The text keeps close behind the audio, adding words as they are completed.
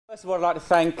First of all, I'd like to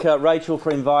thank Rachel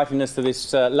for inviting us to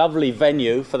this lovely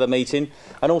venue for the meeting,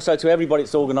 and also to everybody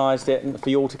that's organised it and for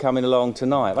you all to come in along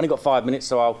tonight. I've only got 5 minutes,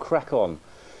 so I'll crack on.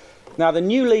 Now, the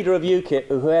new leader of UKIP,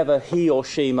 whoever he or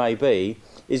she may be,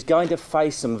 is going to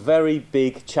face some very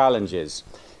big challenges.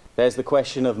 There's the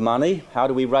question of money. How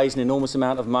do we raise an enormous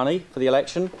amount of money for the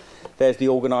election? There's the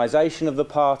organisation of the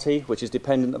party, which is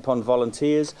dependent upon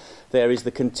volunteers. There is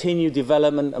the continued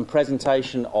development and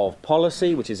presentation of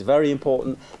policy, which is very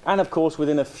important. And, of course,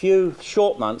 within a few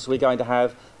short months, we're going to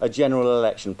have a general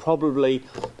election, probably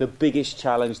the biggest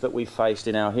challenge that we've faced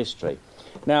in our history.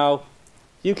 Now,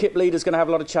 UKIP leader's going to have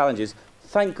a lot of challenges.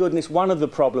 Thank goodness one of the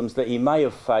problems that he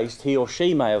or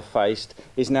she may have faced,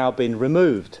 is now been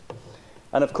removed.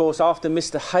 And of course, after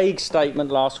Mr Hague's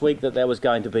statement last week that there was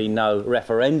going to be no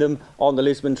referendum on the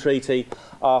Lisbon Treaty,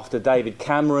 after David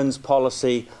Cameron's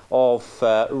policy of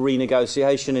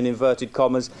renegotiation in inverted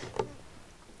commas,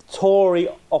 Tory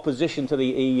opposition to the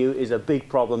EU is a big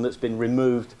problem that's been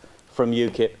removed from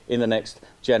UKIP in the next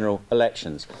general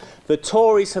elections. The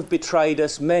Tories have betrayed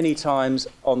us many times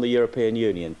on the European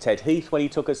Union. Ted Heath when he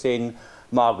took us in,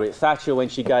 Margaret Thatcher when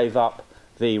she gave up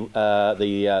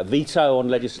the veto on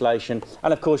legislation,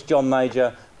 and of course John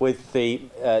Major with the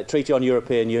Treaty on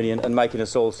European Union and making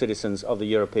us all citizens of the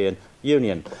European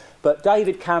Union. But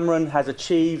David Cameron has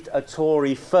achieved a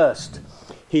Tory first.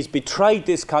 He's betrayed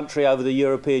this country over the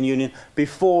European Union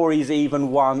before he's even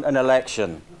won an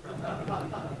election.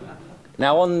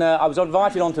 Now, I was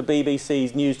invited onto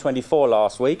BBC's News 24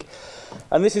 last week,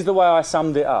 and this is the way I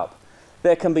summed it up.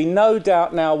 There can be no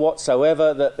doubt now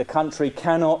whatsoever that the country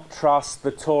cannot trust the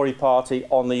Tory party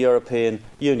on the European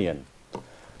Union.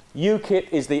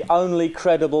 UKIP is the only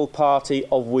credible party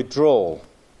of withdrawal.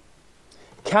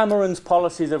 Cameron's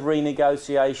policies of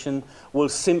renegotiation will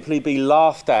simply be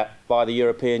laughed at by the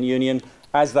European Union,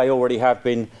 as they already have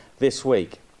been this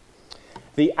week.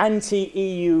 The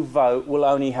anti-EU vote will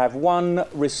only have one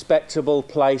respectable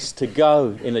place to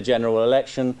go in the general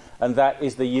election, and that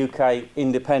is the UK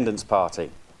Independence Party.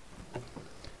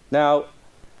 Now,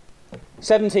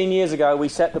 17 years ago, we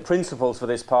set the principles for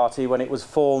this party when it was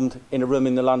formed in a room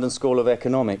in the London School of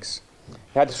Economics. It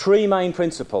had three main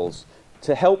principles: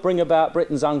 to help bring about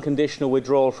Britain's unconditional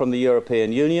withdrawal from the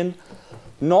European Union,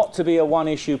 not to be a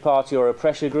one-issue party or a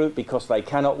pressure group because they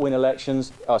cannot win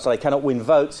elections, so they cannot win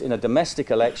votes in a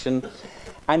domestic election,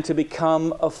 and to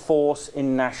become a force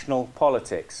in national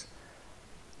politics.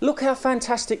 Look how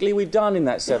fantastically we've done in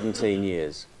that 17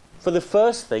 years. For the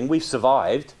first thing, we've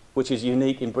survived, which is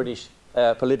unique in British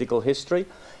political history,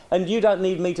 and you don't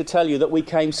need me to tell you that we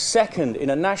came second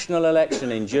in a national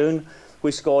election in June.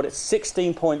 We scored at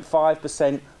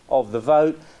 16.5% of the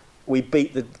vote. We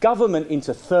beat the government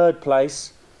into third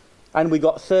place, and we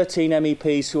got 13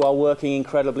 MEPs who are working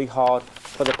incredibly hard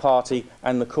for the party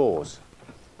and the cause.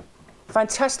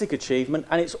 Fantastic achievement,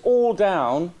 and it's all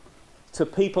down to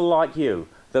people like you,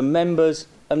 the members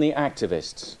and the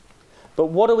activists. But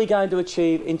what are we going to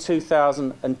achieve in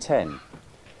 2010?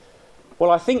 Well,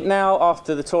 I think now,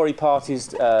 after the Tory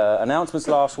party's announcements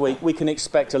last week, we can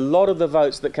expect a lot of the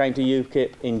votes that came to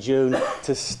UKIP in June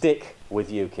to stick with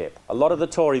UKIP. A lot of the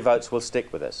Tory votes will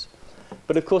stick with us.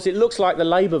 But of course it looks like the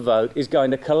Labour vote is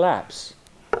going to collapse,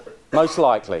 most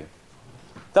likely.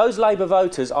 Those Labour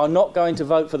voters are not going to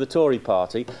vote for the Tory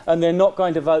party, and they're not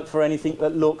going to vote for anything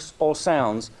that looks or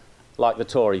sounds like the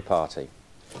Tory party.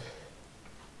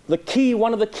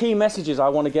 One of the key messages I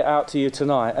want to get out to you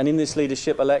tonight, and in this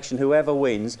leadership election, whoever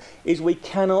wins, is we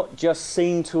cannot just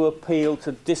seem to appeal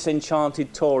to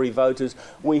disenchanted Tory voters.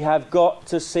 We have got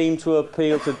to seem to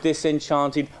appeal to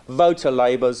disenchanted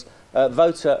Labour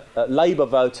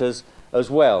voters as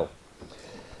well.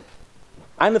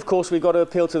 And of course we've got to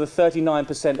appeal to the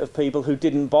 39% of people who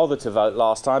didn't bother to vote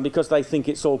last time because they think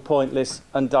it's all pointless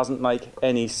and doesn't make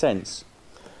any sense.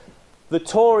 The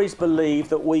Tories believe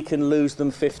that we can lose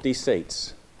them 50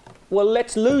 seats. Well,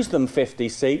 let's lose them 50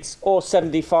 seats, or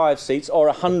 75 seats, or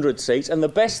 100 seats, and the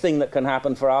best thing that can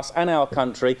happen for us and our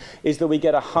country is that we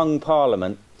get a hung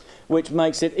parliament, which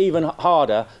makes it even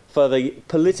harder for the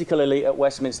political elite at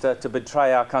Westminster to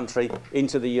betray our country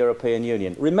into the European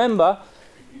Union. Remember,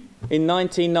 in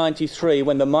 1993,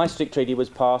 when the Maastricht Treaty was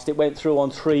passed, it went through on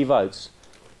 3 votes.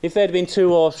 If there had been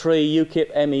 2 or 3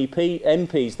 UKIP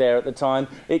MPs there at the time,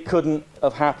 it couldn't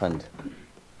have happened.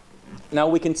 Now,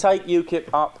 we can take UKIP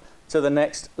up to the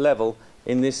next level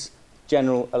in this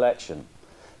general election.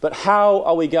 But how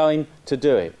are we going to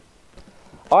do it?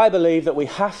 I believe that we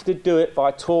have to do it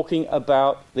by talking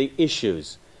about the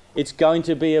issues. It's going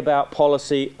to be about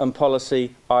policy and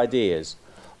policy ideas,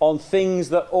 on things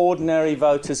that ordinary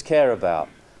voters care about.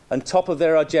 and top of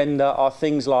their agenda are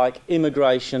things like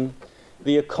immigration,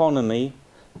 the economy,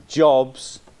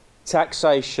 jobs,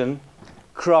 taxation,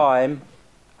 crime,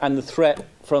 and the threat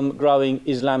from growing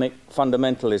Islamic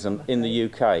fundamentalism in the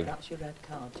UK. That's your red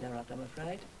card, Gerard, I'm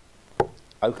afraid.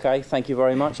 OK, thank you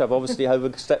very much. I've obviously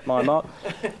overstepped my mark.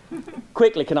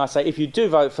 Quickly, can I say, if you do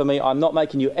vote for me, I'm not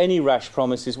making you any rash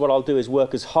promises. What I'll do is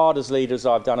work as hard as leader as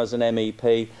I've done as an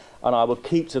MEP, and I will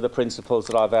keep to the principles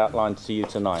that I've outlined to you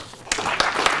tonight.